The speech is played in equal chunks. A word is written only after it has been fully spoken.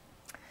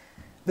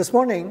This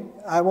morning,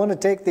 I want to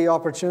take the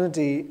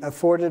opportunity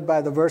afforded by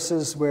the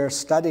verses we're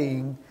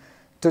studying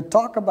to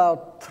talk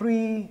about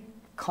three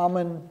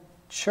common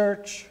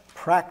church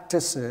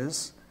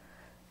practices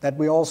that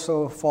we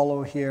also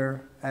follow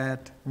here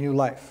at New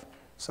Life.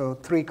 So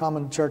three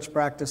common church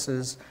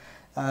practices.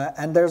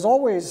 And there's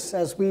always,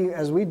 as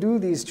we do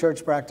these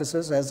church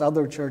practices, as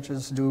other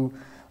churches do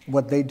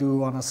what they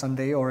do on a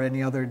Sunday or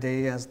any other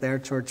day as their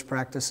church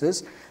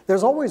practices,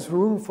 there's always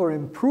room for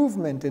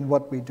improvement in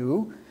what we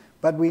do.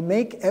 But we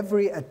make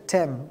every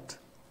attempt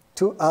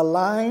to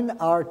align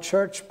our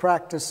church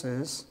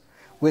practices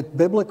with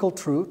biblical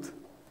truth,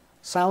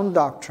 sound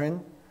doctrine,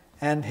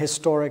 and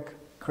historic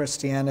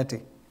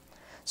Christianity.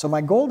 So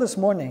my goal this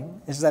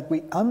morning is that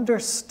we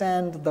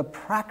understand the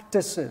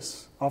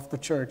practices of the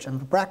church and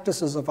the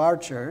practices of our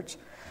church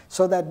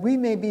so that we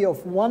may be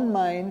of one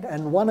mind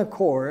and one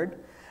accord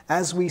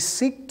as we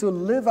seek to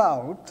live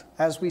out,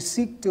 as we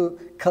seek to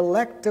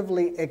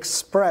collectively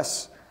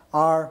express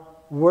our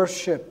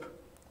worship,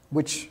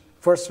 which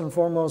first and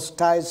foremost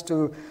ties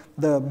to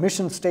the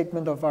mission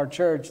statement of our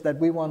church that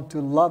we want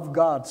to love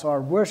God. So our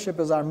worship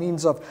is our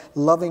means of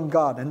loving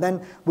God. And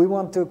then we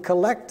want to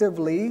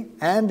collectively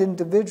and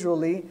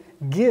individually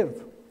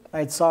give.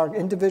 It's our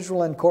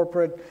individual and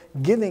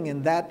corporate giving,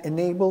 and that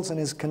enables and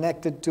is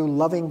connected to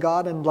loving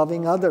God and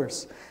loving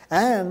others.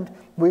 And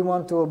we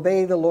want to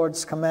obey the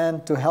Lord's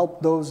command to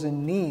help those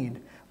in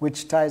need,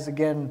 which ties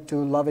again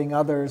to loving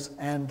others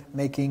and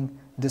making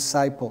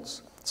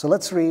disciples. So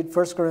let's read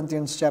 1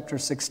 Corinthians chapter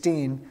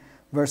 16,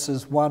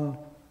 verses 1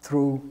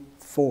 through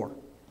 4.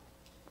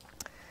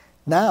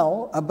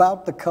 Now,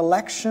 about the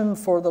collection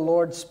for the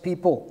Lord's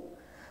people,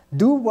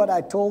 do what I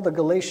told the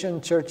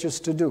Galatian churches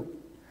to do.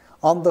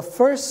 On the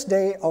first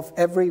day of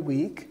every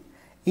week,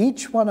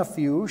 each one of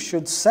you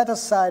should set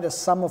aside a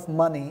sum of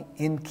money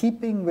in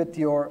keeping with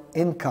your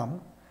income,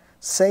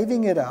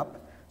 saving it up,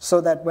 so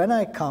that when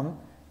I come,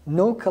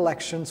 no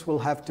collections will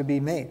have to be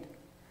made.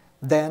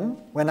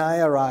 Then, when I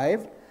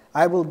arrive,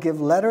 I will give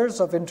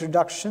letters of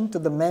introduction to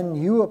the men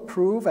you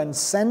approve and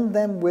send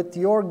them with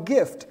your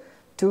gift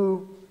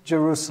to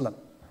Jerusalem.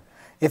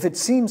 If it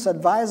seems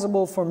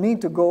advisable for me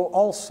to go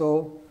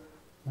also,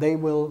 they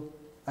will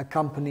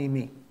accompany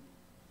me.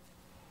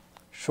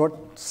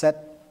 Short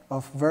set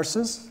of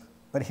verses,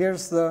 but here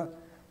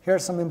are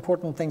some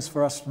important things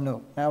for us to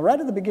know. Now, right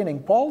at the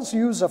beginning, Paul's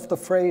use of the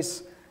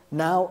phrase,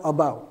 now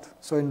about.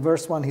 So in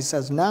verse 1, he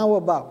says, now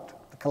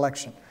about the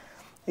collection.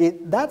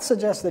 That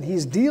suggests that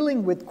he's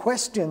dealing with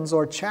questions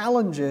or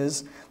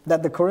challenges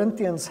that the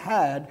Corinthians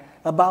had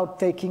about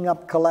taking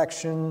up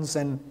collections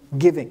and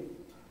giving.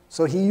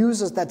 So he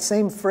uses that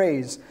same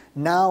phrase,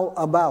 now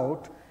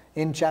about,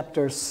 in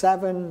chapter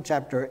 7,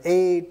 chapter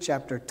 8,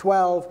 chapter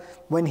 12,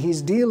 when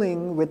he's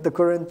dealing with the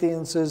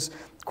Corinthians'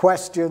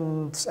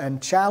 questions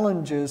and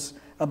challenges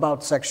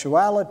about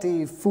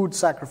sexuality, food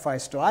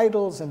sacrifice to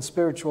idols, and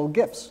spiritual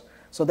gifts.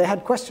 So they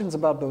had questions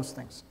about those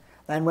things.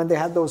 And when they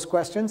had those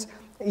questions,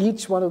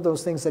 each one of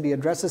those things that he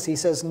addresses, he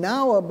says,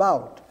 now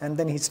about, and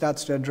then he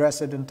starts to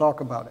address it and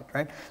talk about it,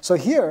 right? So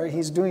here,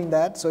 he's doing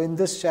that. So in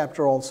this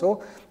chapter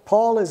also,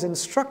 Paul is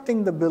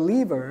instructing the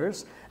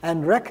believers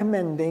and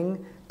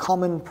recommending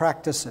common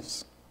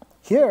practices.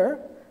 Here,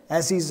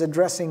 as he's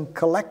addressing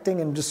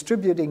collecting and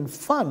distributing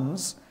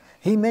funds,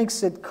 he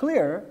makes it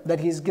clear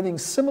that he's giving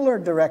similar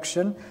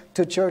direction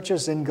to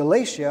churches in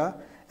Galatia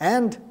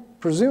and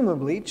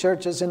presumably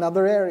churches in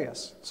other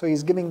areas. So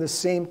he's giving the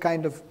same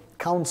kind of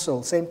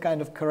counsel, same kind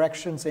of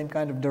correction, same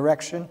kind of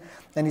direction.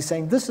 And he's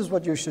saying, this is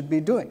what you should be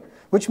doing,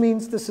 which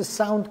means this is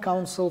sound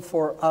counsel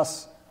for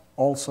us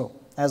also,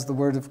 as the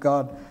Word of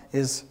God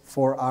is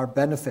for our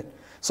benefit.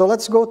 So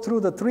let's go through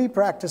the three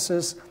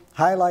practices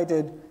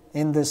highlighted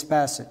in this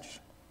passage.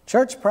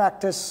 Church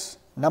practice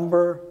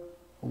number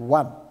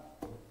 1.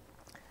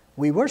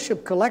 We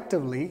worship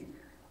collectively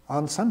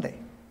on Sunday,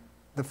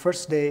 the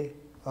first day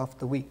of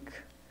the week.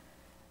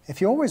 If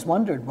you always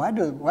wondered, why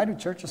do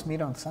churches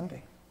meet on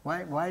Sunday?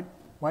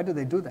 Why do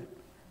they do that?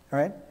 All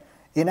right?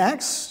 In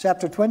Acts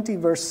chapter 20,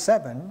 verse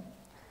 7,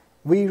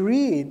 we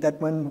read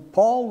that when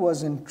Paul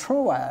was in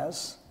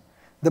Troas,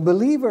 the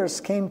believers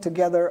came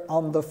together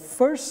on the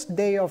first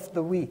day of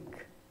the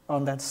week,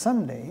 on that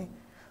Sunday,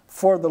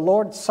 for the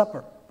Lord's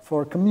Supper,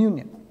 for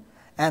communion,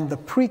 and the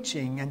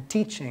preaching and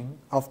teaching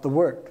of the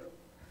Word.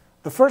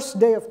 The first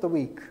day of the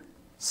week,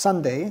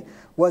 Sunday,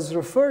 was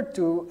referred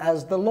to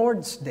as the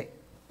Lord's Day.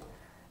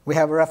 We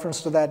have a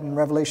reference to that in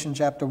Revelation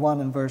chapter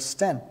 1 and verse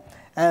 10.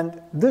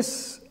 And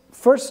this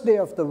first day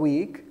of the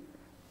week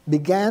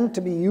began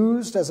to be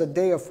used as a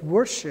day of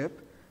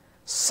worship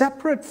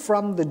separate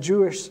from the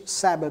Jewish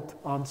Sabbath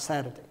on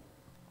Saturday.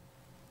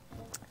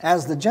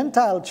 As the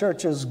Gentile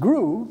churches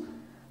grew,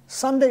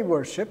 Sunday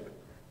worship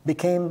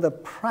became the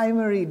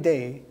primary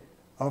day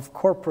of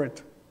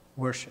corporate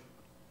worship.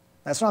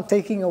 That's not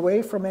taking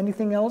away from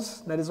anything else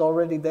that is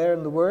already there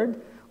in the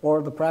Word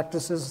or the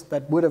practices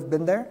that would have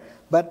been there,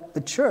 but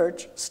the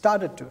church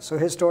started to. So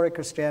historic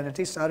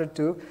Christianity started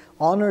to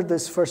honor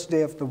this first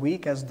day of the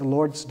week as the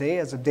Lord's Day,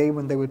 as a day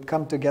when they would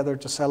come together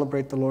to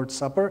celebrate the Lord's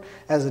Supper,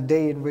 as a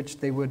day in which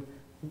they would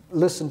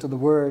listen to the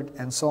word,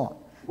 and so on.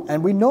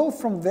 And we know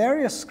from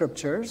various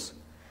scriptures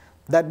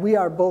that we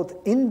are both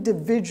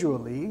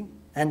individually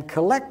and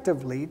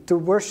collectively to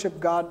worship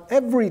God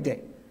every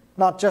day,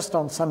 not just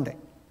on Sunday.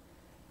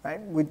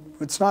 Right?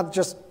 It's not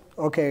just,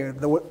 okay,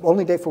 the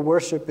only day for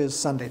worship is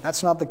Sunday.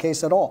 That's not the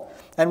case at all.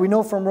 And we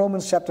know from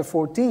Romans chapter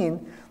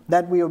 14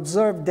 that we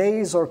observe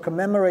days or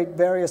commemorate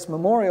various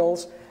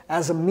memorials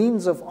as a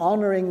means of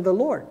honoring the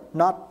Lord,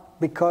 not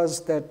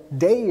because that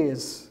day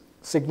is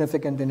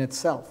significant in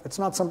itself. It's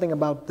not something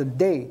about the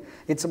day.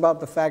 It's about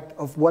the fact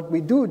of what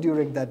we do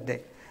during that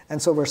day.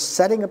 And so we're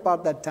setting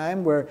apart that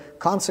time, we're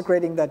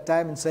consecrating that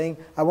time and saying,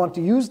 I want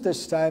to use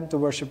this time to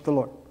worship the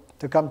Lord,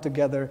 to come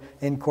together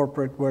in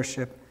corporate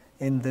worship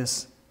in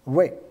this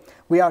way.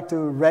 We are to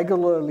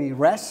regularly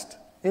rest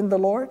in the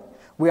Lord.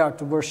 We are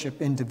to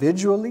worship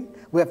individually.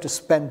 We have to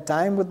spend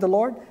time with the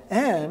Lord.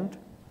 And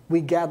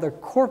we gather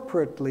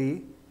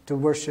corporately to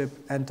worship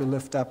and to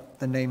lift up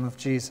the name of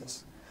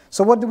Jesus.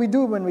 So what do we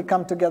do when we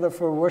come together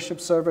for a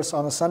worship service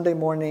on a Sunday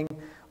morning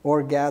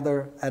or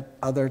gather at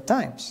other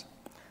times?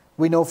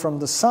 We know from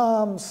the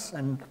Psalms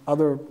and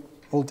other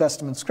Old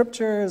Testament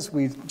scriptures,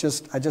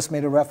 I just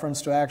made a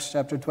reference to Acts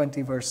chapter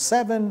 20, verse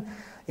 7,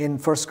 in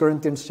 1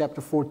 Corinthians chapter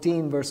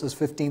 14, verses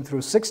 15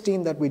 through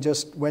 16 that we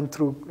just went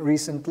through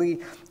recently,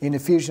 in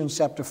Ephesians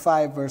chapter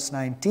 5, verse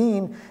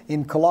 19,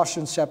 in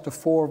Colossians chapter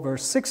 4,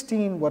 verse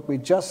 16, what we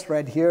just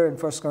read here in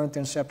 1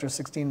 Corinthians chapter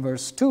 16,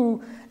 verse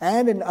 2,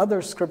 and in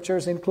other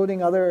scriptures,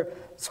 including other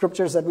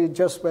scriptures that we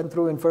just went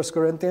through in 1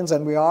 Corinthians,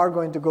 and we are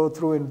going to go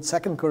through in 2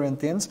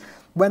 Corinthians.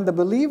 When the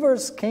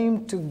believers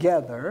came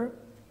together,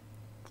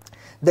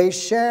 they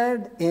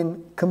shared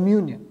in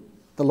communion,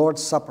 the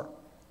Lord's Supper.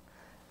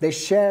 They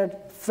shared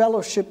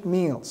fellowship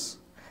meals.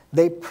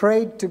 They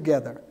prayed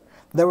together.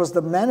 There was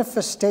the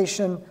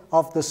manifestation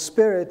of the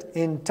Spirit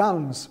in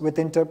tongues with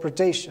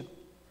interpretation.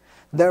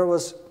 There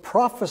was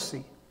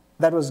prophecy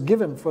that was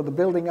given for the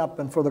building up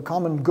and for the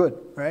common good,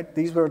 right?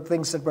 These were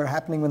things that were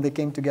happening when they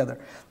came together.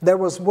 There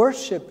was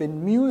worship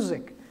in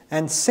music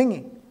and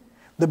singing.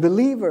 The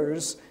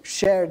believers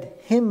shared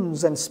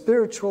hymns and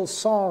spiritual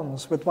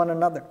songs with one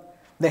another.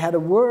 They had a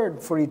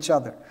word for each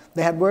other.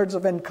 They had words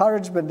of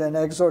encouragement and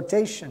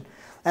exhortation.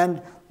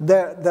 And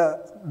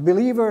the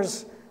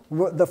believers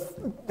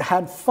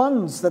had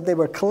funds that they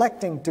were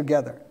collecting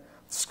together.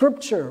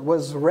 Scripture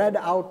was read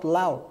out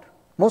loud.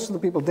 Most of the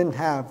people didn't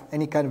have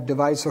any kind of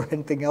device or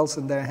anything else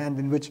in their hand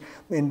in which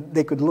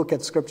they could look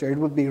at Scripture. It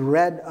would be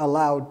read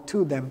aloud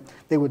to them.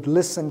 They would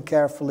listen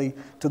carefully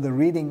to the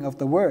reading of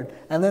the Word.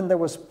 And then there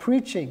was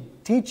preaching,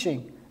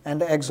 teaching,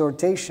 and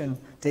exhortation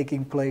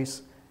taking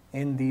place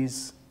in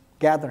these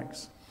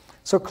gatherings.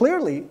 So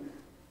clearly,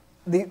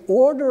 the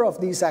order of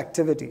these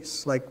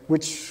activities, like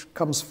which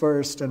comes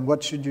first and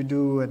what should you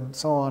do and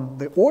so on,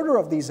 the order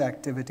of these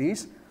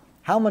activities,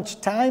 how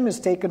much time is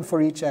taken for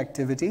each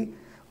activity,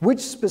 which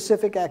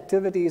specific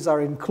activities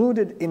are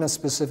included in a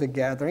specific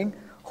gathering,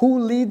 who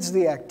leads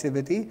the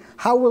activity,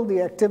 how will the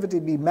activity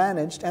be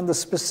managed, and the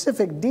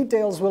specific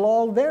details will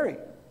all vary.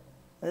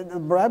 The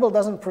Bible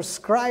doesn't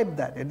prescribe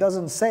that. It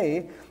doesn't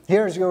say,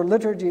 here's your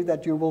liturgy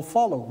that you will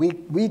follow.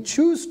 We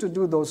choose to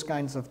do those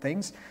kinds of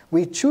things.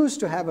 We choose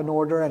to have an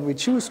order and we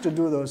choose to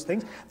do those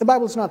things. The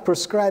Bible's not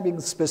prescribing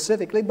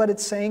specifically, but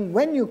it's saying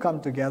when you come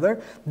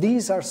together,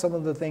 these are some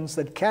of the things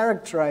that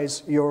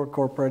characterize your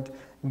corporate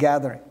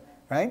gathering,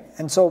 right?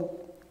 And so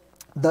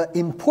the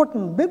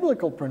important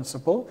biblical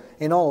principle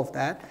in all of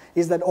that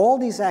is that all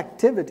these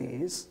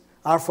activities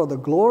are for the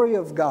glory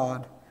of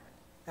God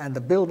and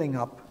the building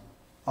up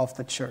of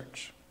the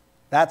church.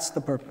 That's the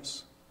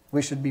purpose.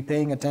 We should be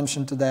paying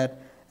attention to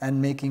that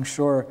and making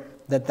sure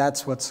that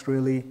that's what's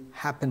really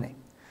happening.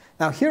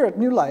 Now here at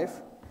New Life,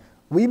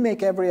 we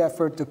make every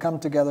effort to come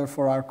together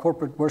for our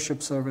corporate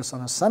worship service on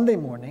a Sunday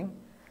morning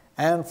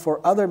and for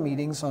other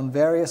meetings on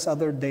various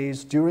other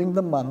days during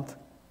the month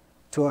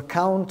to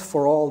account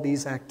for all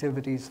these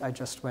activities I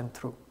just went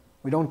through.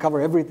 We don't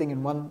cover everything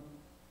in one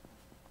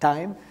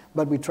time,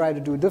 but we try to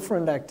do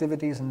different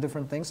activities and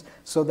different things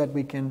so that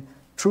we can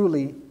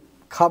truly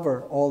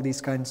cover all these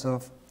kinds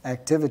of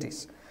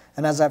activities.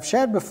 And as I've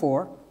shared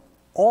before,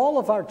 all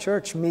of our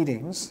church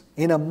meetings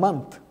in a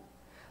month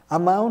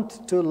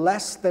amount to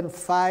less than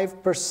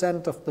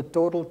 5% of the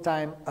total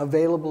time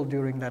available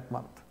during that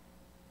month.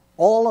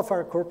 All of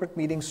our corporate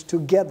meetings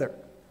together,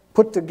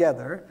 put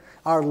together,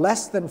 are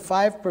less than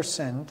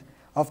 5%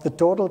 of the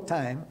total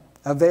time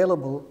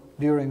available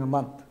during a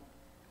month.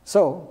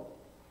 So,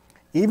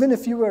 even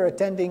if you were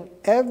attending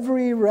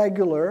every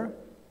regular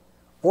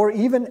or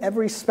even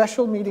every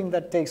special meeting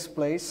that takes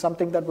place,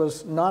 something that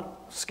was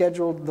not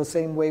scheduled the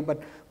same way,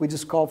 but we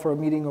just called for a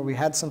meeting or we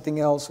had something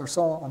else or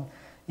so on,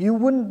 you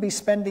wouldn't be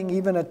spending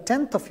even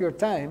 1/10 of your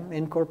time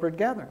in corporate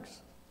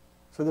gatherings.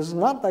 So this is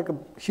not like a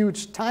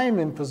huge time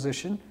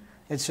imposition.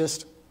 It's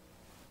just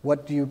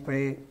what do you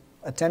pay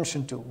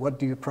attention to? What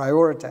do you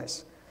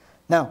prioritize?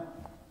 Now,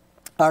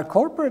 our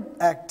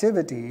corporate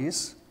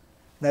activities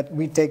that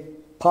we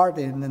take part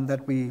in and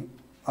that we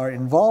are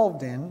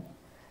involved in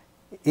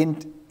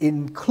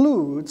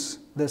includes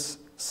this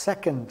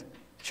second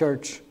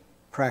church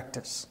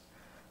practice.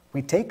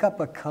 We take up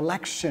a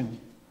collection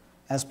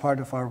as part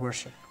of our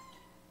worship.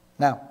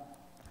 Now,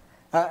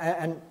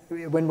 and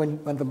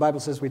when the Bible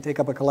says we take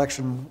up a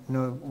collection,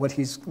 what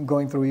he's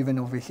going through even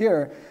over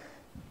here,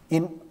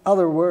 in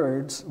other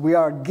words, we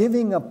are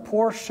giving a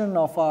portion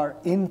of our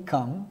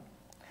income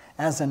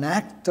as an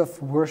act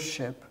of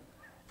worship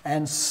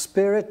and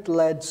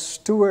Spirit-led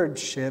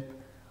stewardship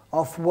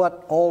of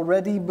what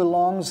already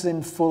belongs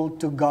in full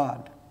to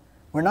God.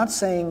 We're not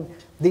saying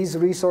these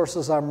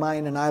resources are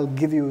mine and I'll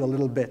give you a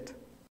little bit.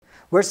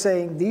 We're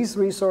saying these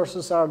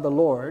resources are the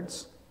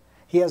Lord's.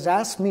 He has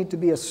asked me to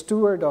be a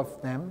steward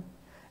of them,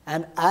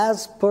 and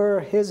as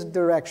per His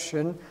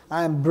direction,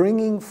 I am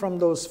bringing from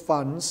those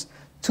funds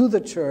to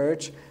the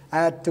church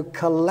to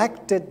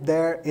collect it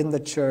there in the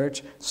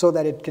church so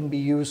that it can be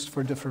used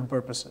for different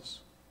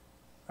purposes.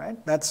 Right?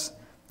 That's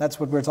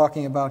what we're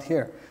talking about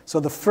here. So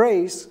the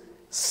phrase,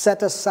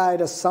 set aside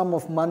a sum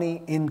of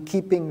money in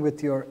keeping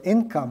with your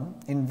income,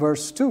 in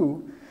verse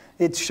 2,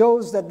 it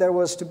shows that there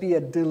was to be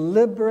a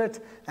deliberate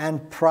and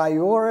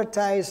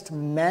prioritized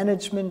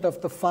management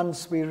of the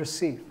funds we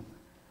receive,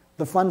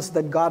 the funds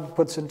that God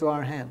puts into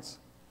our hands.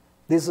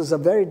 This is a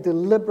very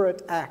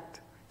deliberate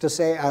act to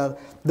say,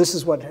 this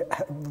is what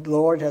the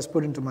Lord has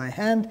put into my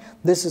hand,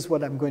 this is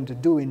what I'm going to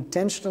do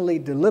intentionally,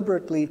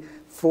 deliberately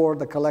for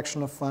the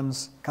collection of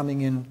funds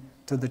coming in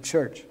to the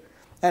church.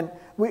 And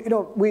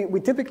we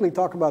typically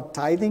talk about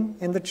tithing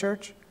in the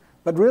church,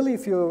 but really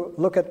if you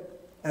look at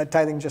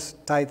tithing,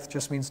 tithe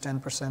just means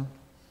 10%,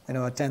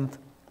 a tenth.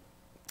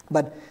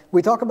 But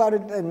we talk about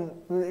it and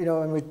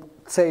we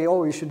say,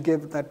 oh, you should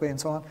give that way and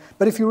so on.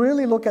 But if you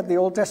really look at the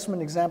Old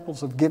Testament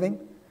examples of giving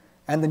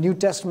and the New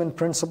Testament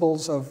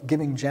principles of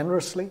giving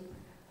generously,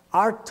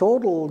 our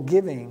total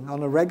giving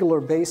on a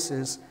regular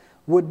basis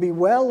would be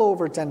well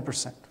over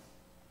 10%.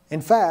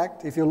 In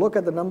fact, if you look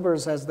at the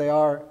numbers as they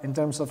are in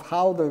terms of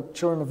how the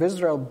children of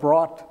Israel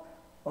brought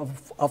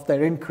of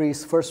their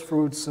increase, first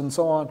fruits and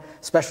so on,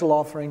 special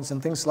offerings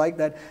and things like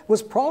that,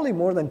 was probably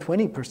more than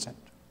 20%,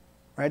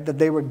 right, that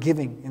they were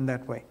giving in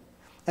that way.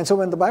 And so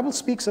when the Bible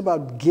speaks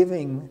about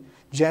giving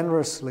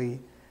generously,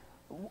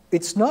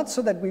 it's not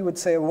so that we would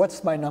say,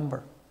 what's my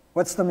number?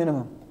 What's the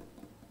minimum?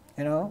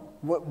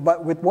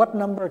 But with what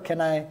number can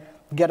I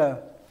get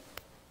a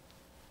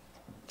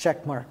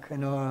check mark,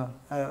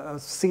 a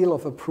seal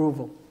of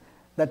approval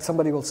that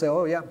somebody will say,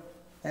 oh yeah,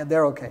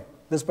 they're okay.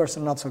 This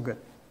person not so good.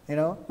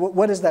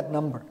 What is that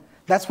number?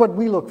 That's what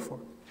we look for.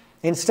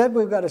 Instead,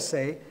 we've got to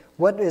say,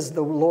 what is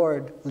the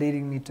Lord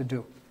leading me to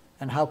do?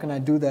 And how can I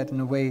do that in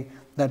a way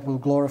that will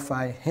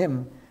glorify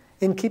Him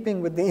in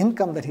keeping with the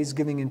income that He's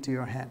giving into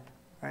your hand?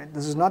 Right?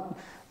 This is not...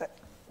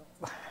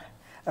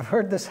 I've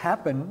heard this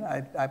happen.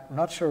 I'm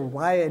not sure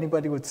why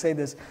anybody would say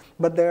this,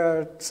 but there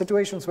are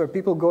situations where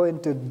people go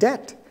into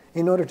debt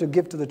in order to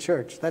give to the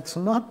church. That's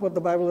not what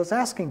the Bible is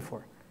asking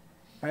for.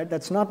 Right?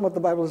 That's not what the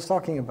Bible is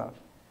talking about.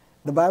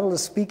 The Bible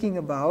is speaking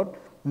about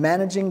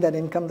managing that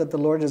income that the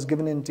Lord has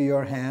given into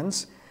your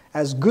hands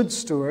as good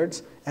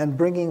stewards and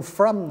bringing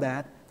from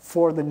that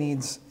for the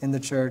needs in the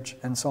church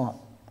and so on.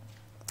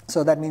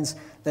 So that means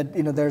that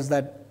there's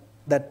that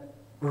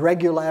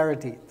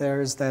regularity,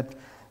 there's that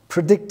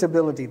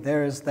predictability,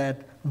 there's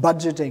that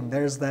budgeting,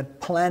 there's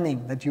that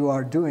planning that you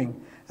are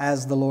doing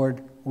as the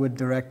Lord would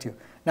direct you.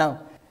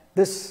 Now,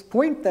 this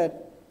point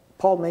that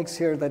Paul makes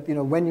here that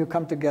when you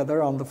come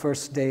together on the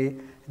first day,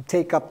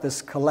 take up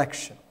this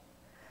collection.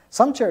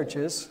 Some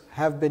churches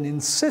have been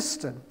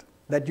insistent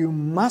that you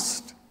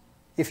must,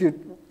 if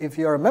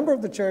you're a member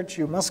of the church,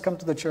 you must come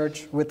to the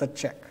church with a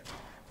check,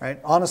 right,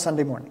 on a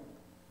Sunday morning.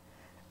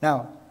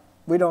 Now,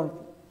 we're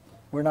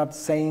not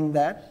saying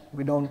that.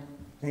 We don't,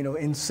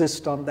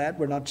 insist on that.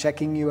 We're not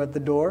checking you at the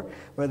door,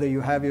 whether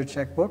you have your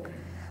checkbook.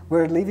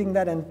 We're leaving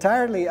that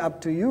entirely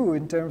up to you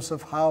in terms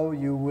of how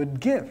you would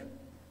give,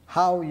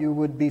 how you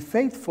would be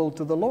faithful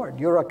to the Lord.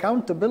 Your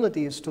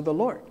accountability is to the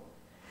Lord.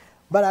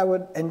 But I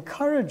would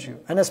encourage you,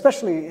 and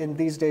especially in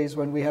these days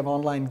when we have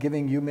online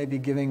giving, you may be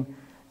giving,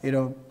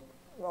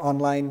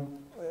 online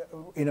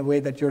in a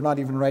way that you're not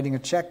even writing a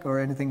check or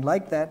anything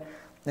like that,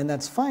 and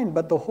that's fine.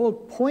 But the whole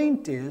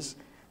point is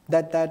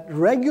that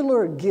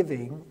regular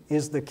giving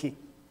is the key.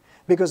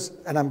 Because,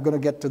 and I'm going to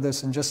get to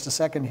this in just a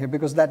second here,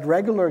 because that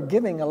regular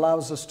giving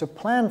allows us to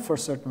plan for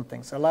certain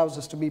things, allows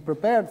us to be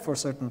prepared for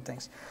certain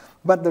things.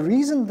 But the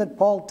reason that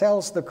Paul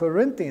tells the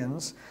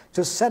Corinthians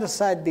to set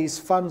aside these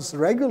funds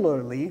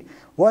regularly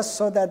was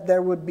so that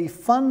there would be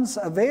funds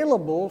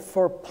available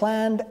for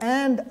planned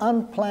and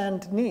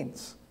unplanned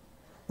needs.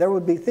 There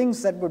would be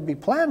things that would be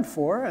planned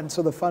for, and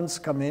so the funds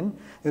come in.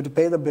 You have to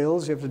pay the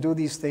bills, you have to do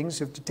these things,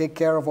 you have to take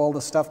care of all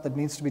the stuff that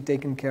needs to be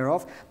taken care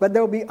of. But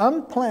there will be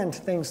unplanned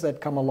things that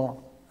come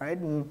along, right?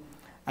 And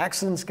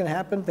accidents can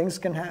happen, things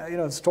can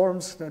happen,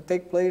 storms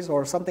take place,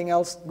 or something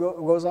else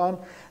goes on,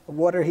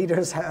 water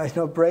heaters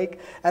break,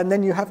 and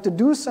then you have to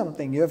do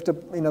something. You have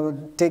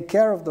to take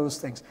care of those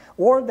things.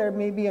 Or there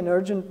may be an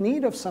urgent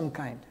need of some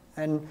kind.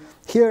 And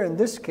here in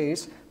this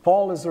case,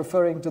 Paul is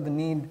referring to the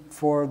need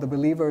for the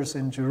believers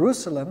in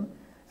Jerusalem,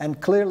 And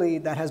clearly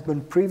that has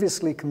been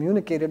previously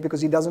communicated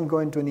because he doesn't go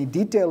into any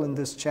detail in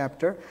this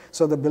chapter.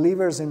 So the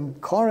believers in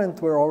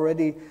Corinth were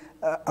already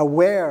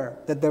aware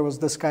that there was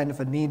this kind of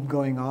a need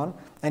going on.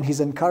 And he's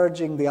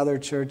encouraging the other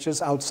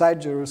churches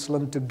outside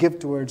Jerusalem to give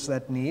towards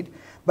that need.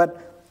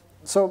 But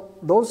so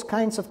those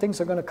kinds of things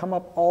are going to come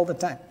up all the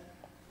time.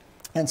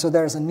 And so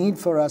there's a need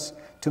for us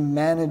to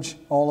manage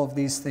all of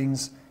these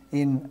things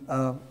in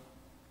a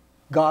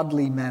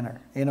godly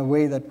manner, in a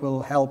way that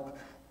will help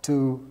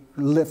to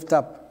lift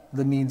up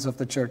the needs of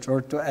the church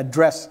or to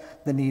address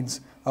the needs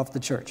of the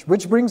church.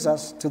 Which brings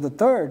us to the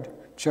third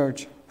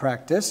church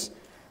practice.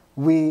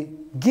 We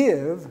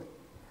give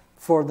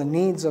for the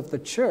needs of the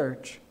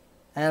church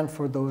and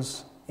for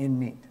those in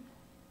need.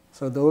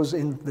 So those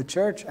in the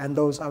church and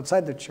those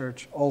outside the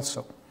church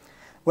also.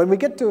 When we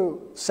get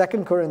to 2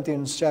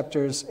 Corinthians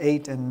chapters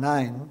 8 and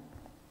 9,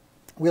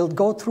 we'll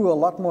go through a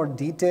lot more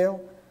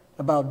detail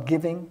about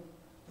giving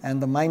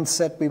and the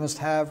mindset we must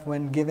have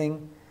when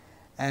giving.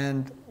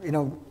 And,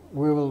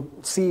 we will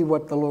see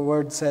what the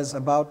Word says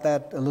about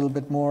that a little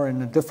bit more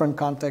in a different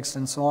context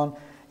and so on.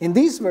 In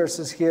these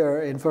verses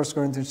here in 1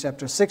 Corinthians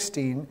chapter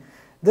 16,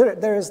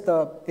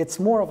 it's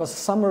more of a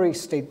summary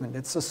statement.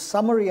 It's a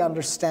summary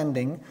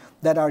understanding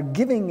that our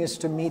giving is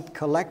to meet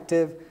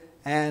collective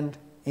and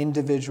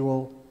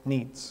individual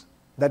needs.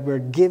 That we're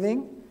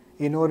giving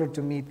in order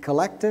to meet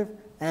collective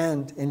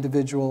and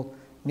individual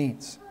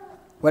needs.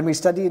 When we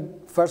studied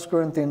 1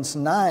 Corinthians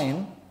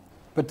 9,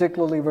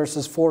 particularly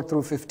verses 4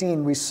 through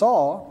 15, we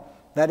saw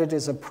that it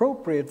is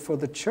appropriate for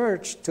the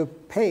church to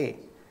pay,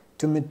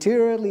 to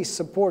materially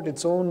support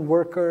its own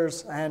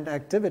workers and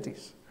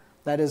activities.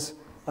 That is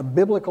a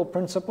biblical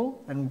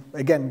principle. And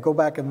again, go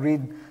back and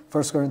read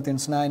 1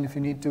 Corinthians 9 if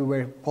you need to,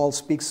 where Paul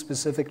speaks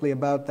specifically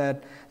about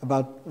that,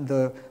 about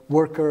the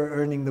worker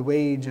earning the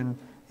wage and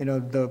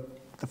the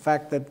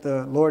fact that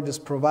the Lord is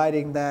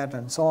providing that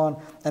and so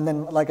on. And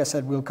then, like I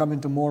said, we'll come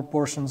into more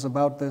portions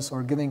about this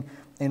or giving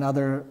in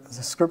other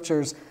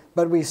scriptures.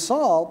 But we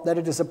saw that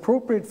it is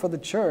appropriate for the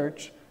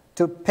church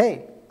to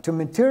pay, to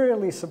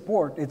materially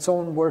support its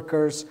own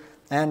workers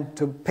and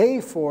to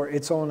pay for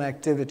its own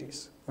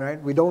activities.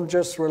 Right? We don't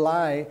just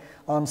rely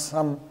on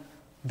some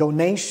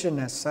donation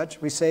as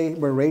such. We say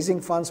we're raising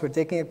funds, we're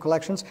taking up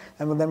collections,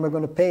 and then we're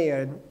going to pay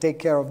and take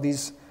care of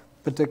these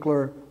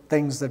particular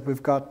things that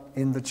we've got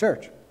in the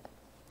church.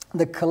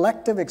 The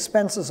collective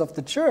expenses of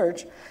the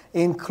church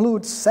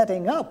include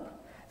setting up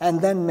and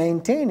then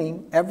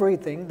maintaining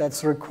everything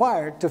that's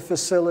required to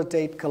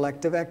facilitate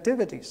collective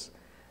activities.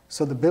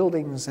 So the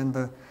buildings and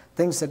the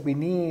things that we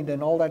need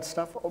and all that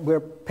stuff, we're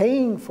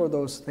paying for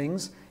those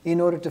things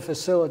in order to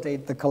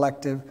facilitate the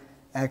collective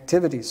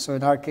activities. So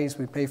in our case,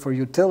 we pay for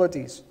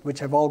utilities, which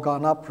have all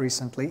gone up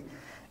recently.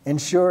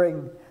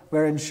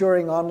 We're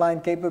ensuring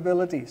online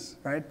capabilities,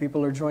 right?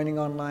 People are joining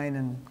online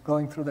and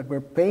going through that. We're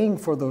paying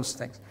for those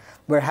things.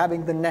 We're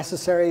having the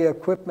necessary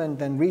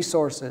equipment and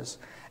resources.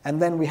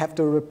 And then we have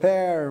to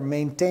repair,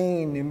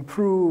 maintain,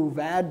 improve,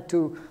 add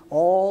to.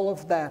 All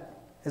of that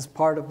is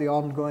part of the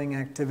ongoing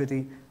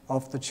activity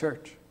of the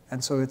church.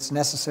 And so it's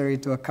necessary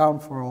to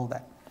account for all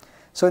that.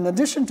 So in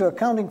addition to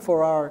accounting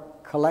for our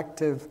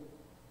collective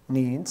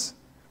needs,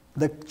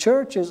 the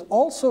church is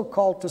also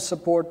called to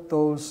support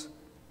those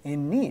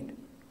in need.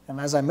 And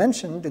as I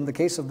mentioned, in the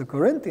case of the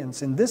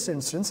Corinthians, in this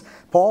instance,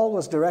 Paul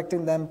was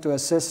directing them to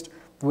assist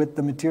with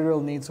the material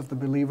needs of the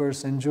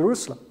believers in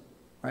Jerusalem.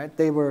 Right?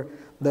 The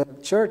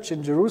church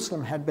in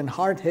Jerusalem had been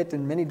hard hit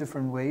in many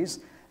different ways,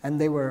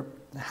 and they were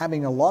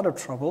having a lot of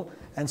trouble.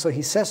 And so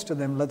he says to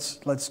them,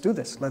 let's do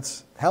this.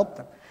 Let's help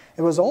them.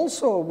 It was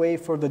also a way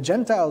for the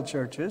Gentile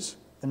churches,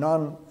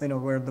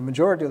 where the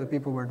majority of the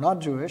people were not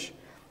Jewish,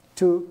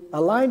 to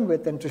align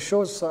with and to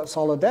show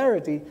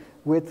solidarity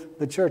with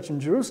the church in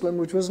Jerusalem,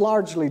 which was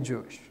largely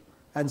Jewish.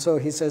 And so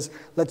he says,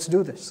 let's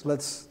do this.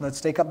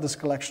 Let's take up this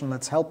collection.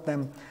 Let's help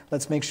them.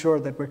 Let's make sure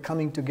that we're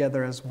coming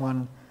together as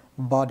one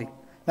body.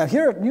 Now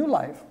here at New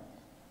Life,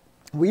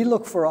 we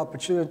look for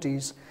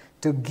opportunities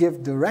to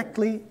give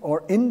directly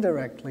or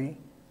indirectly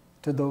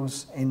to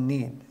those in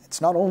need.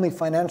 It's not only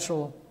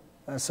financial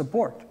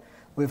support.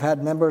 We've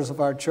had members of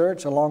our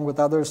church, along with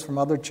others from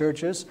other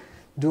churches,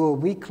 do a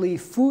weekly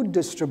food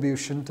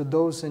distribution to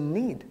those in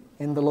need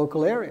in the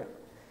local area.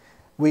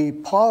 We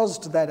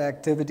paused that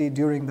activity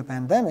during the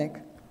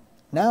pandemic.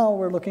 Now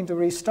we're looking to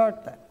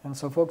restart that. And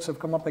so folks have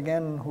come up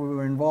again who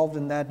were involved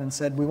in that and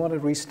said, we want to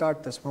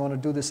restart this. We want to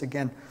do this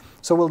again.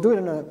 So we'll do it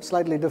in a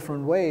slightly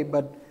different way,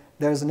 but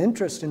there's an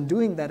interest in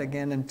doing that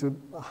again and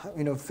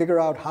to figure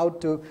out how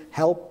to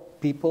help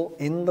people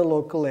in the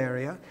local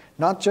area,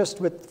 not just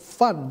with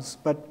funds,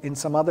 but in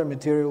some other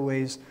material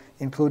ways,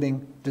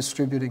 including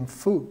distributing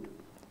food.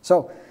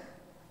 So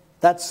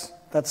that's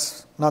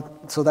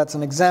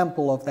an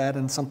example of that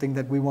and something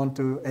that we want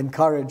to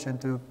encourage and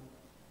to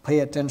pay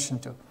attention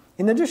to.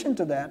 In addition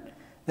to that,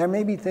 there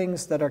may be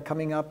things that are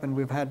coming up, and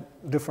we've had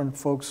different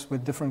folks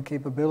with different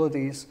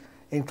capabilities,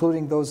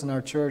 including those in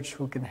our church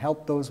who can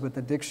help those with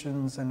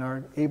addictions and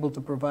are able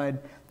to provide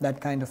that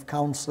kind of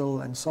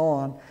counsel and so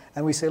on.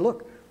 And we say,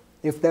 look,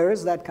 if there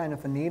is that kind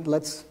of a need,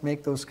 let's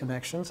make those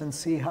connections and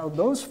see how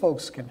those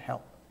folks can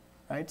help,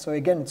 right? So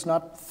again, it's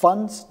not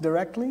funds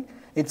directly,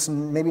 it's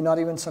maybe not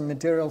even some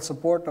material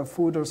support or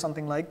food or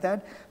something like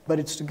that, but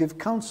it's to give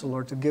counsel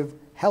or to give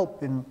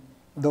help in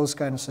those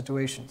kind of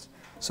situations.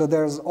 So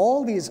there's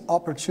all these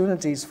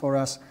opportunities for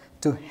us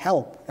to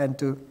help and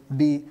to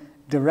be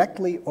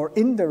directly or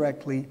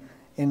indirectly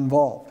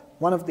involved.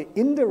 One of the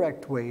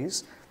indirect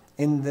ways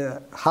in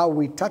how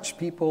we touch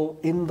people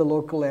in the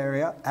local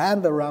area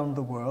and around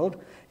the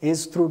world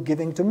is through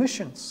giving to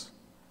missions.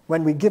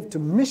 When we give to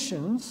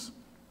missions,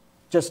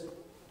 just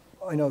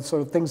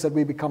sort of things that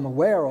we become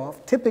aware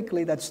of,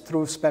 typically that's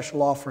through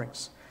special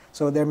offerings.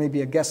 So there may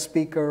be a guest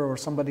speaker or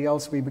somebody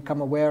else we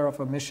become aware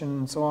of a mission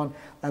and so on,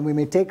 and we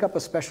may take up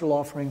a special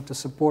offering to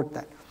support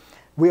that.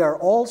 We are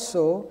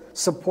also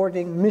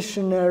supporting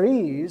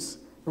missionaries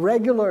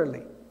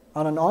regularly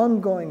on an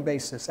ongoing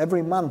basis.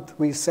 Every month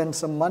we send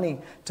some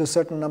money to a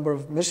certain number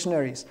of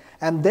missionaries,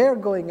 and they're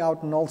going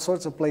out in all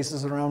sorts of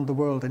places around the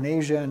world, in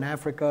Asia and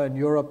Africa and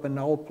Europe and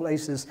all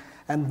places,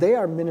 and they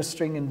are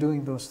ministering and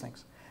doing those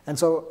things. And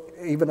so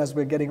even as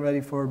we're getting ready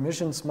for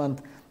Missions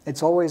Month,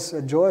 it's always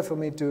a joy for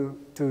me to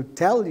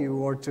tell you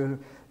or to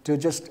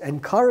just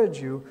encourage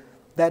you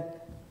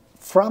that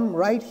from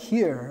right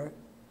here,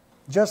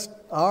 just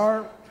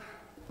our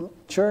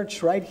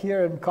church right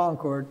here in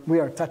Concord, we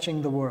are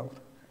touching the world.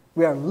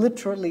 We are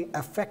literally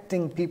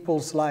affecting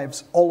people's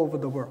lives all over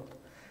the world.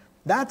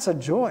 That's a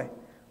joy.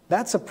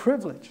 That's a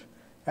privilege,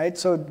 right?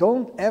 So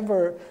don't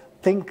ever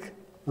think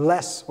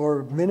less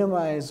or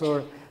minimize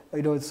or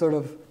sort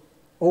of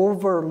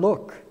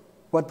overlook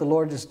what the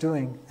Lord is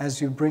doing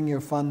as you bring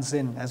your funds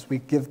in, as we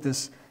give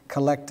this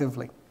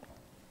collectively.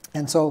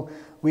 And so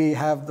we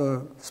have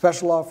the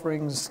special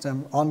offerings,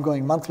 some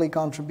ongoing monthly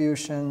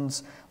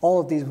contributions, all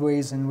of these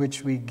ways in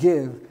which we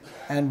give,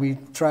 and we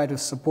try to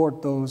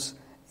support those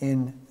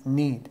in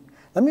need.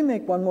 Let me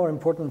make one more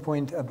important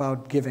point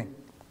about giving.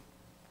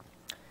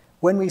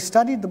 When we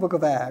studied the book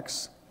of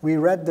Acts, we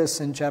read this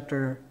in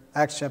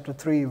Acts chapter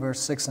 3, verse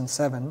 6 and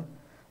 7,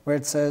 where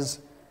it says,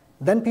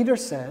 "Then Peter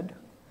said,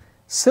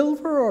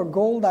 'Silver or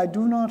gold I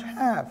do not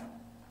have,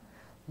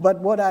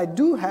 but what I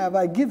do have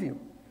I give you.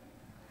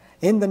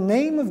 In the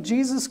name of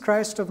Jesus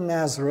Christ of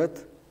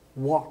Nazareth,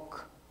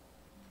 walk.'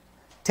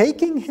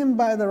 Taking him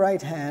by the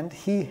right hand,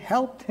 he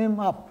helped him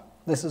up."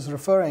 This is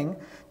referring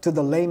to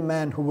the lame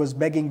man who was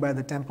begging by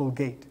the temple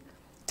gate.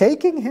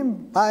 Taking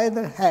him by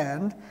the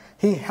hand,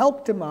 he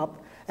helped him up,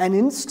 and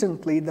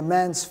instantly the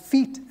man's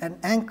feet and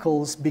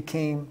ankles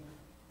became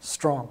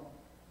strong.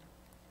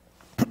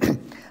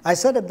 I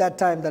said at that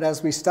time that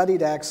as we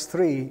studied Acts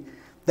 3,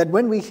 that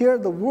when we hear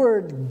the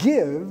word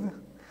give,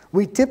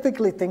 we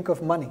typically think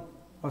of money,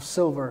 of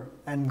silver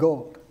and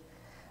gold.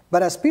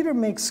 But as Peter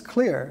makes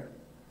clear,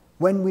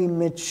 when we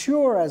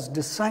mature as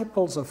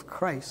disciples of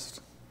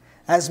Christ,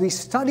 as we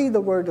study the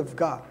Word of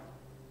God,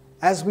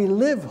 as we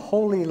live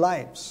holy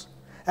lives,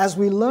 as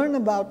we learn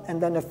about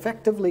and then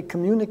effectively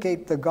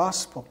communicate the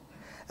gospel,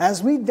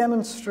 as we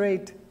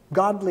demonstrate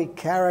godly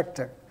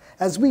character,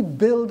 as we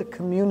build a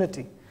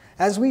community,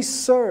 as we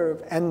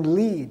serve and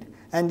lead,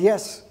 and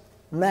yes,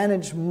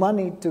 manage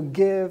money to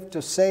give,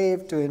 to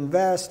save, to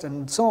invest,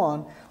 and so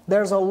on,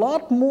 there's a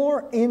lot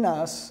more in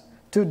us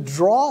to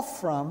draw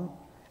from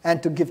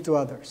and to give to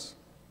others.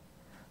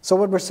 So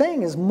what we're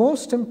saying is,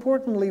 most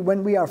importantly,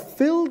 when we are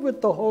filled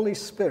with the Holy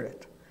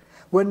Spirit,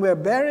 when we're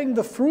bearing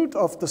the fruit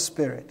of the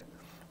Spirit,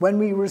 when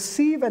we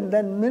receive and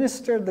then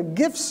minister the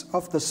gifts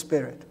of the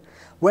Spirit,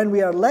 when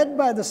we are led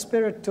by the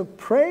Spirit to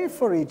pray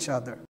for each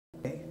other,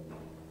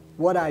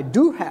 what I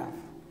do have,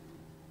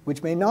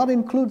 which may not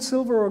include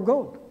silver or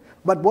gold,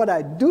 but what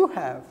I do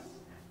have,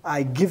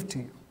 I give to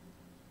you.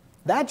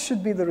 That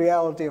should be the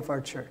reality of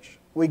our church.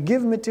 We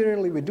give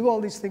materially, we do all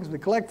these things, we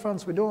collect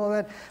funds, we do all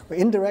that, we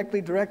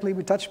indirectly, directly,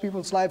 we touch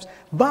people's lives,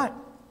 but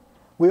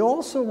we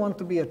also want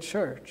to be a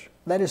church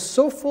that is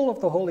so full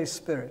of the Holy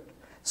Spirit,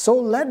 so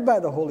led by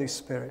the Holy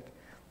Spirit,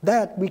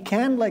 that we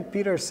can, like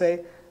Peter,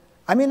 say,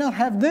 I may not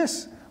have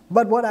this,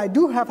 but what I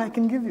do have, I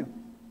can give you.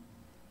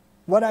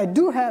 What I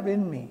do have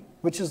in me,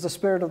 which is the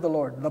Spirit of the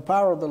Lord, the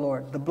power of the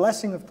Lord, the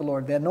blessing of the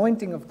Lord, the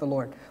anointing of the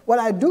Lord, what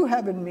I do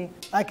have in me,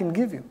 I can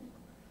give you.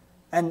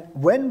 And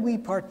when we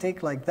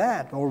partake like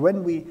that, or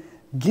when we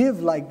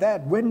give like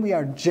that, when we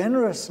are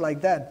generous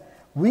like that,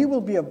 we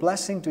will be a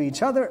blessing to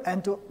each other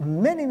and to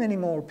many, many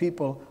more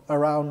people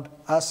around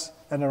us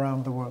and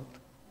around the world.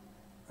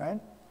 Right?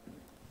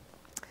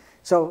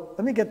 So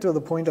let me get to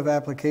the point of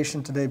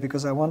application today,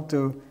 because I want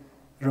to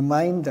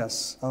remind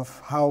us of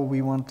how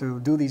we want to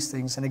do these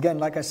things. And again,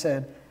 like I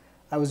said,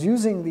 I was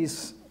using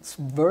these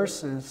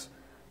verses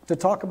to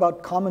talk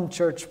about common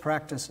church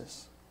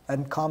practices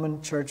and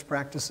common church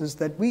practices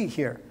that we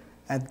here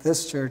at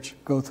this church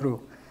go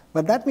through.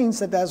 But that means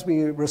that as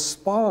we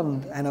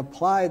respond and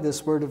apply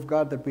this Word of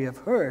God that we have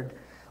heard,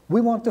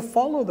 we want to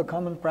follow the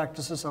common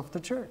practices of the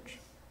church.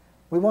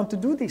 We want to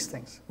do these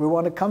things. We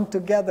want to come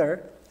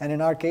together, and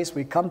in our case,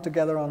 we come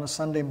together on a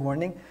Sunday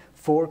morning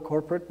for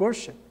corporate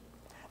worship.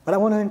 But I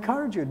want to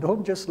encourage you,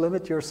 don't just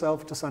limit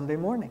yourself to Sunday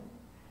morning.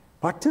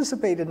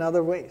 Participate in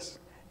other ways.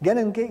 Get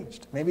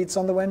engaged. Maybe it's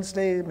on the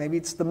Wednesday, maybe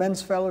it's the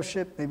men's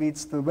fellowship, maybe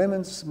it's the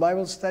women's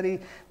Bible study,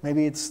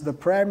 maybe it's the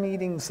prayer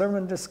meeting,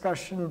 sermon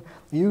discussion,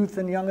 youth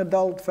and young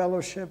adult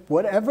fellowship,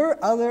 whatever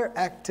other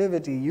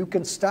activity you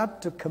can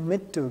start to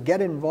commit to, get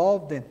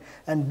involved in,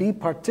 and be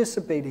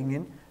participating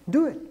in,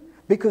 do it.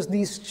 Because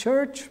these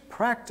church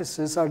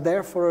practices are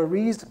there for a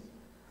reason.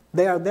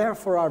 They are there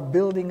for our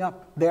building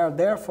up. They are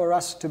there for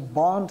us to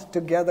bond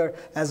together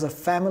as a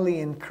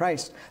family in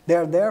Christ. They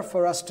are there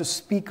for us to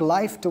speak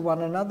life to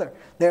one another.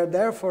 They are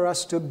there for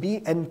us to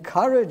be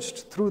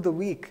encouraged through the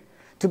week,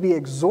 to be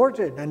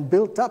exhorted and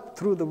built up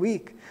through the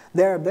week.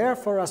 They are there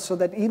for us so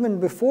that even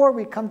before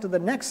we come to the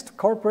next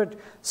corporate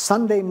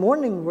Sunday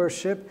morning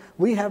worship,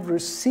 we have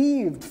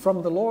received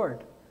from the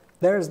Lord.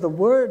 There is the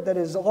Word that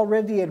is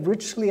already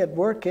richly at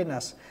work in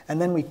us. And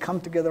then we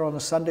come together on a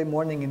Sunday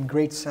morning in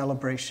great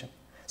celebration.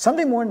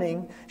 Sunday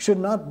morning should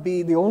not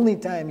be the only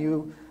time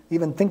you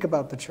even think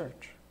about the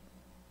church.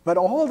 But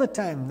all the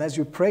time, as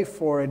you pray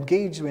for,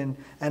 engage in,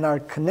 and are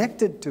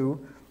connected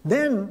to,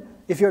 then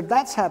if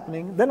that's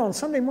happening, then on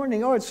Sunday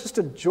morning, it's just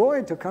a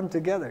joy to come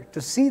together,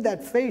 to see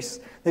that face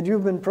that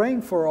you've been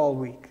praying for all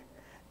week,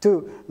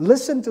 to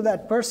listen to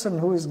that person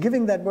who is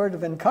giving that word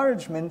of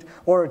encouragement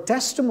or a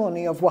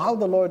testimony of how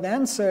the Lord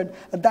answered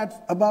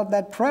about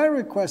that prayer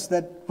request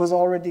that was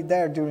already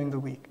there during the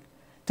week.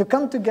 To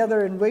come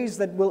together in ways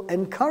that will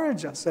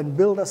encourage us and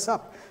build us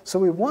up. So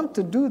we want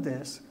to do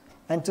this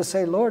and to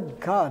say, Lord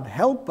God,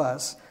 help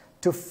us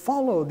to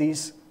follow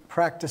these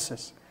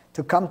practices,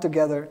 to come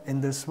together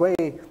in this way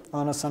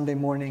on a Sunday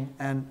morning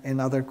and in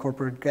other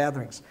corporate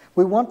gatherings.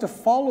 We want to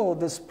follow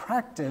this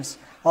practice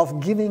of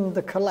giving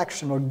the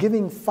collection or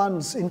giving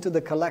funds into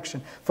the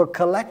collection, for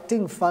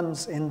collecting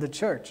funds in the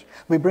church.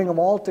 We bring them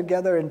all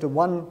together into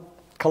one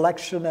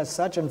collection as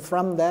such, and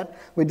from that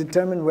we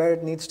determine where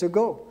it needs to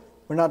go.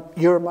 We're not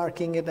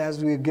earmarking it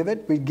as we give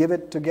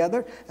it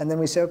together, and then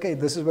we say, okay,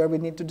 this is where we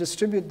need to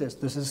distribute this.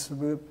 This is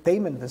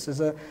payment, this is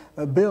a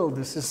bill,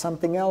 this is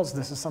something else,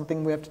 this is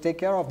something we have to take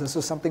care of, this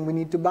is something we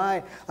need to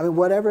buy. I mean,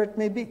 whatever it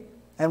may be.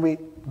 And we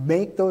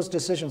make those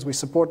decisions. We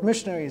support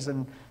missionaries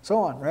and so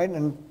on, right?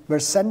 And we're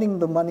sending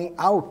the money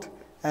out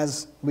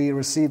as we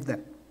receive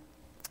them.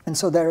 And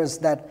so there is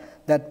that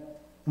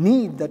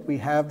need that we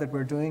have that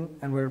we're doing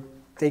and we're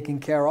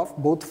taking care of,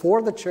 both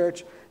for the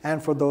church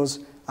and for those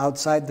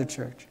outside the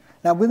church.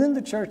 Now, within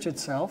the church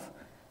itself,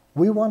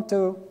 we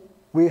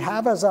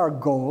have as our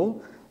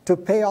goal to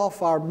pay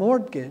off our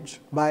mortgage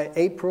by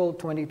April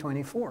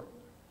 2024.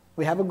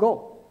 We have a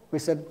goal. We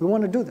said, we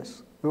want to do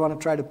this. We want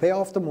to try to pay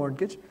off the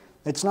mortgage.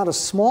 It's not a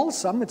small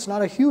sum, it's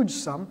not a huge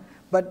sum,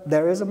 but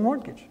there is a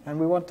mortgage, and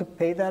we want to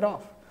pay that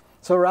off.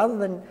 So rather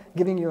than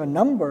giving you a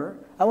number,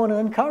 I want to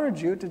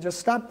encourage you to just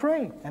start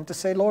praying and to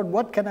say, Lord,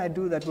 what can I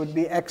do that would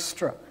be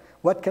extra?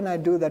 What can I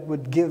do that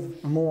would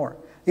give more?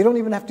 You don't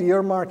even have to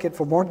earmark it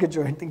for mortgage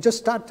or anything. Just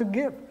start to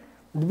give.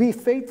 Be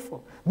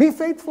faithful. Be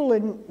faithful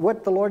in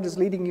what the Lord is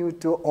leading you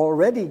to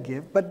already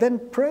give, but then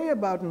pray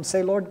about it and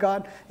say, Lord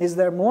God, is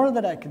there more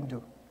that I can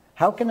do?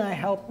 How can I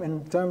help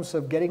in terms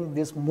of getting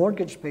this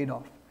mortgage paid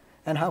off?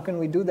 And how can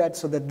we do that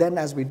so that then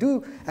as we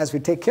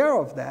take care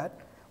of that,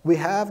 we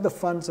have the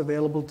funds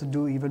available to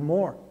do even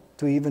more,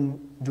 to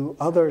even do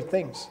other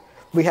things.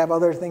 We have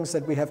other things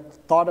that we have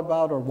thought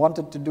about or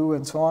wanted to do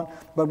and so on,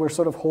 but we're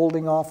sort of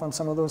holding off on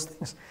some of those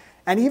things.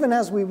 And even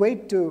as we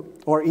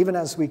even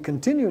as we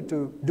continue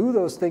to do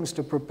those things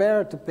to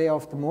prepare to pay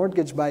off the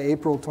mortgage by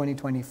April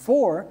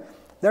 2024,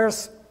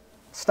 there's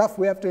stuff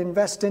we have to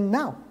invest in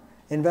now.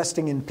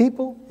 Investing in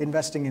people,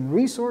 investing in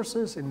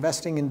resources,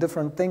 investing in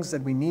different things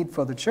that we need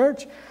for the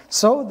church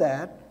so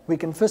that we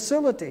can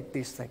facilitate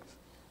these things,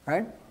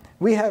 right?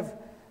 We have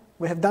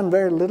done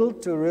very little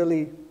to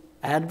really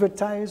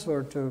advertise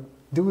or to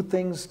do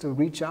things to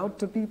reach out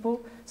to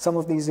people. Some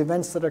of these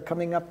events that are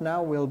coming up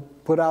now will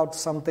put out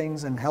some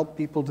things and help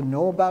people to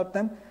know about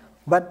them.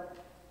 But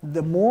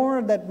the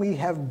more that we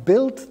have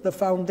built the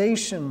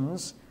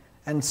foundations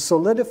and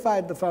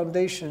solidified the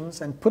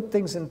foundations and put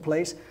things in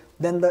place,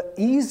 then the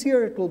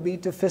easier it will be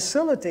to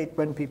facilitate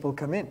when people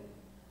come in,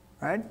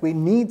 right? We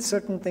need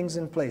certain things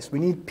in place. We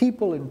need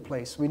people in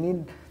place. We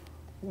need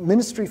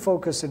ministry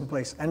focus in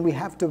place. And we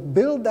have to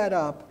build that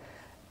up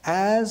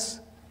as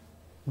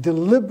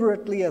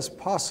deliberately as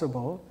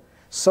possible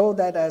so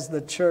that as the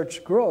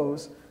church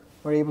grows,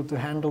 we're able to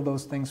handle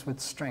those things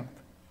with strength.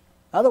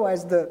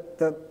 Otherwise,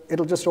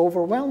 it'll just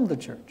overwhelm the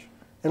church.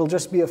 It'll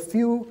just be a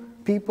few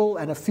people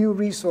and a few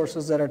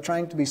resources that are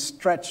trying to be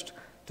stretched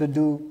to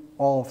do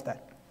all of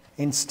that.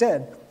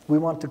 Instead, we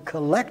want to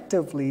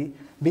collectively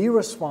be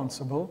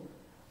responsible,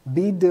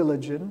 be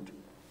diligent,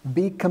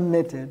 be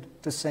committed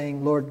to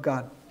saying, Lord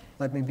God,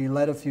 let me be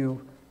led of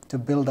you to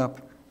build up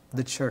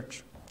the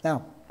church.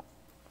 Now,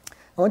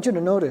 I want you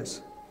to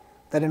notice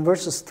that in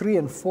verses 3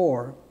 and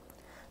 4,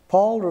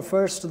 Paul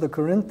refers to the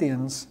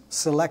Corinthians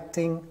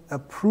selecting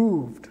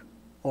approved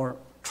or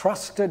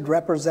trusted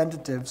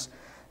representatives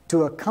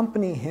to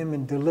accompany him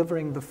in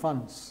delivering the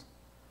funds.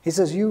 He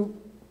says, you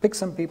pick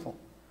some people.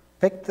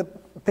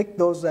 Pick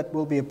those that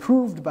will be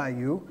approved by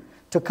you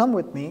to come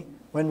with me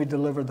when we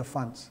deliver the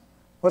funds.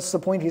 What's the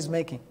point he's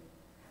making?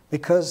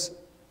 Because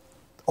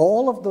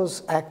all of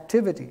those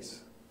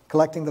activities,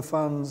 collecting the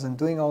funds and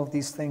doing all of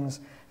these things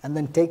and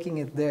then taking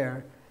it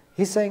there,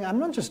 he's saying, I'm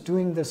not just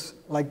doing this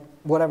like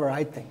whatever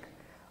I think.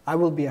 I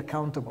will be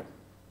accountable.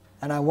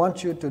 And I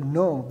want you to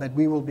know that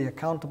we will be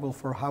accountable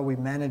for how we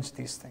manage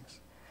these things.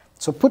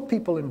 So put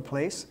people in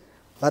place,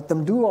 let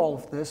them do all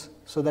of this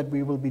so that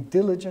we will be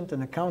diligent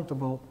and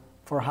accountable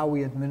for how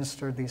we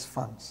administer these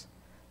funds.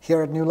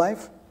 Here at New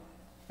Life,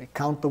 we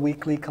count the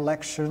weekly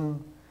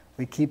collection,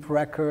 we keep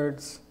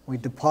records, we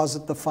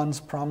deposit the funds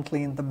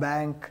promptly in the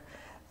bank.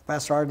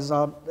 Pastor Art is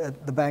out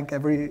at the bank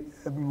every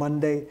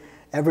Monday.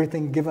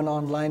 Everything given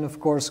online, of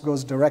course,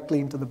 goes directly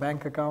into the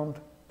bank account.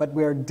 But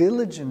we are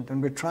diligent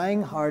and we're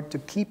trying hard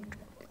to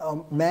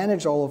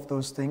manage all of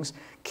those things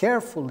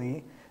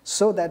carefully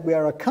so that we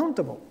are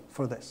accountable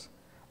for this.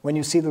 When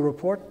you see the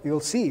report, you'll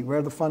see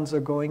where the funds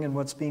are going and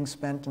what's being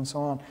spent and so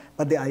on.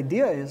 But the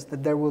idea is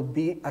that there will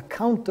be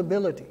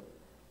accountability,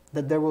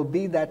 that there will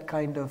be that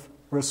kind of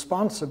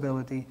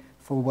responsibility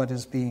for what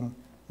is being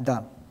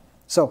done.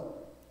 So,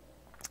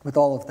 with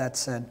all of that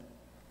said,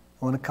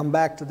 I want to come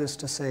back to this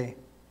to say,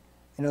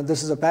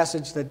 this is a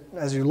passage that,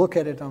 as you look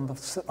at it on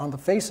the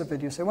face of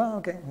it, you say, well,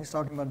 okay, he's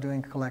talking about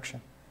doing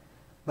collection.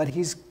 But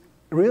he's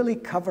really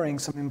covering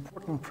some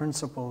important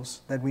principles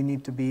that we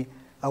need to be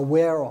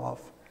aware of.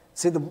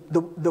 See,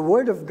 the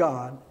Word of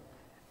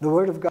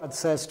God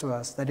says to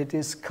us that it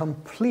is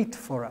complete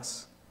for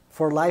us,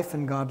 for life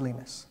and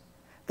godliness.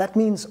 That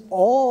means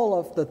all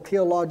of the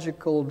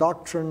theological,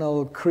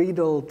 doctrinal,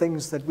 creedal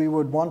things that we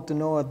would want to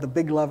know at the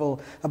big level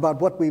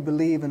about what we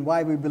believe and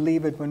why we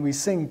believe it when we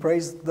sing,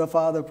 praise the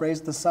Father, praise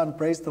the Son,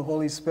 praise the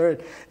Holy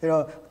Spirit,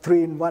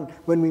 3 in 1.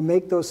 When we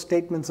make those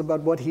statements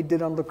about what He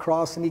did on the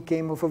cross and He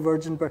came of a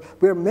virgin birth,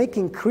 we're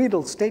making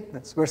creedal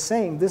statements. We're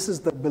saying this is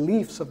the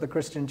beliefs of the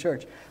Christian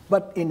church.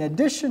 But in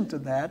addition to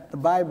that, the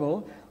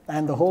Bible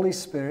and the Holy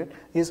Spirit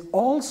is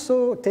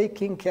also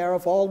taking care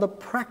of all the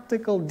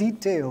practical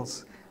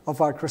details of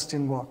our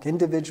Christian walk,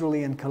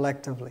 individually and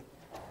collectively.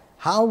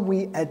 How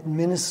we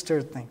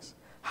administer things,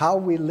 how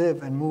we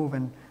live and move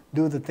and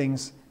do the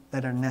things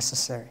that are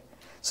necessary.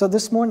 So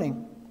this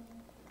morning,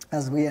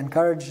 as we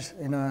encourage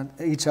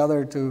each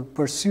other to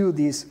pursue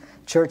these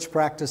church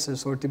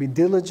practices or to be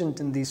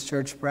diligent in these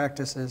church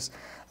practices,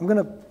 I'm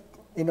going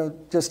to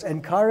just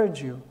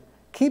encourage you,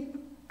 keep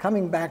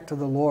coming back to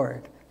the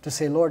Lord to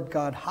say, Lord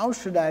God, how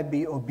should I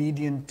be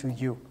obedient to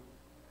you?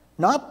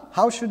 Not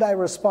how should I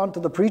respond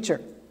to the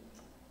preacher?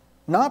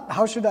 Not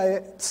how should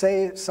I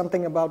say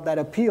something about that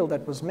appeal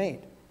that was made.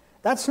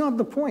 That's not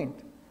the point.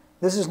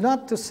 This is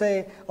not to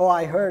say, oh,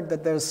 I heard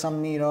that there's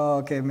some need. Oh,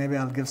 okay, maybe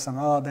I'll give some.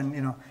 Oh,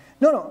 then,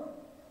 No.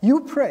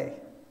 You pray.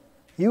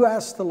 You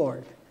ask the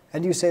Lord.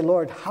 And you say,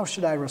 Lord, how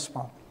should I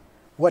respond?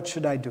 What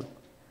should I do?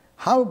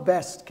 How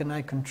best can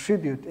I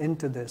contribute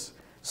into this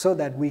so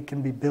that we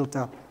can be built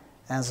up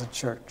as a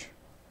church?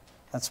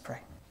 Let's pray.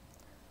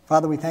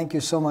 Father, we thank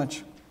you so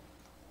much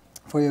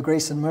for your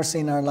grace and mercy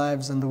in our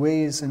lives and the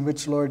ways in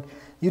which, Lord,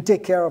 you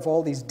take care of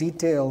all these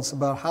details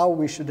about how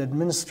we should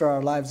administer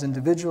our lives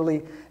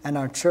individually and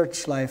our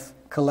church life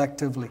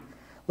collectively.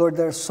 Lord,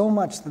 there's so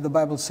much that the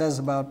Bible says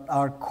about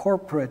our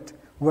corporate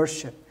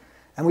worship.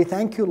 And we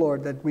thank you,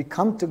 Lord, that we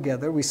come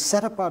together, we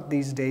set apart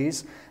these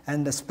days,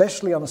 and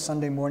especially on a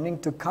Sunday morning,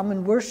 to come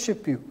and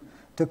worship you,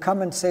 to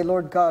come and say,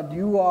 Lord God,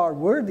 you are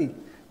worthy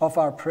of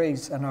our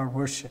praise and our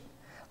worship.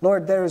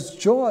 Lord, there is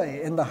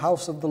joy in the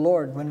house of the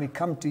Lord when we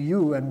come to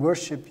you and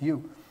worship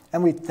you.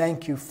 And we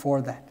thank you for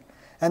that.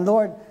 And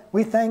Lord,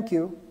 we thank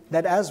you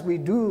that as we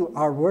do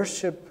our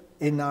worship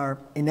in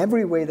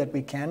every way that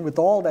we can, with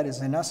all that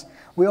is in us,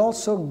 we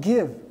also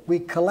give, we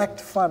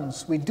collect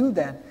funds. We do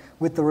that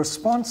with the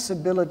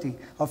responsibility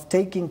of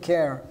taking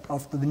care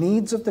of the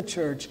needs of the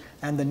church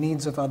and the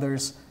needs of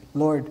others,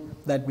 Lord,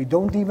 that we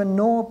don't even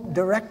know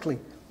directly,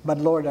 but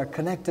Lord, are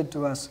connected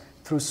to us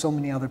through so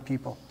many other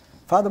people.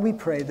 Father, we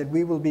pray that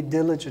we will be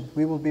diligent,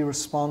 we will be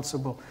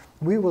responsible,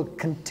 we will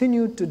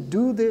continue to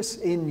do this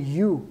in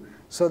you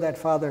so that,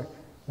 Father,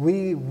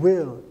 we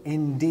will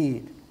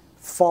indeed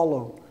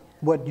follow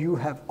what you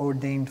have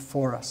ordained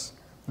for us.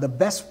 The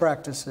best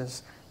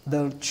practices,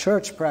 the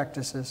church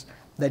practices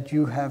that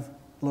you have,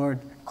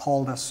 Lord,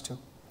 called us to.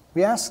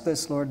 We ask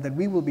this, Lord, that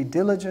we will be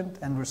diligent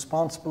and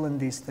responsible in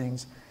these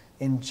things.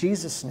 In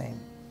Jesus' name,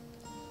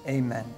 amen.